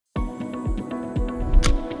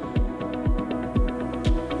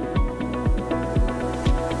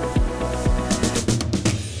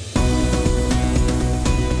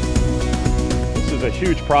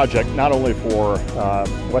huge project, not only for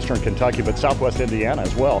Western Kentucky, but Southwest Indiana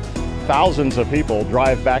as well. Thousands of people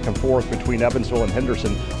drive back and forth between Evansville and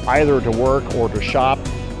Henderson, either to work or to shop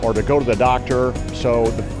or to go to the doctor. So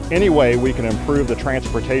any way we can improve the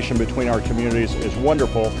transportation between our communities is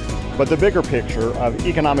wonderful. But the bigger picture of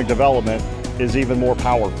economic development is even more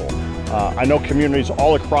powerful. I know communities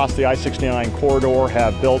all across the I-69 corridor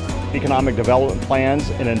have built economic development plans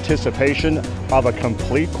in anticipation of a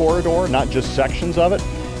complete corridor, not just sections of it.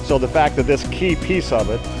 So the fact that this key piece of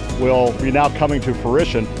it will be now coming to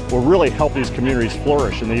fruition will really help these communities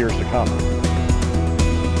flourish in the years to come.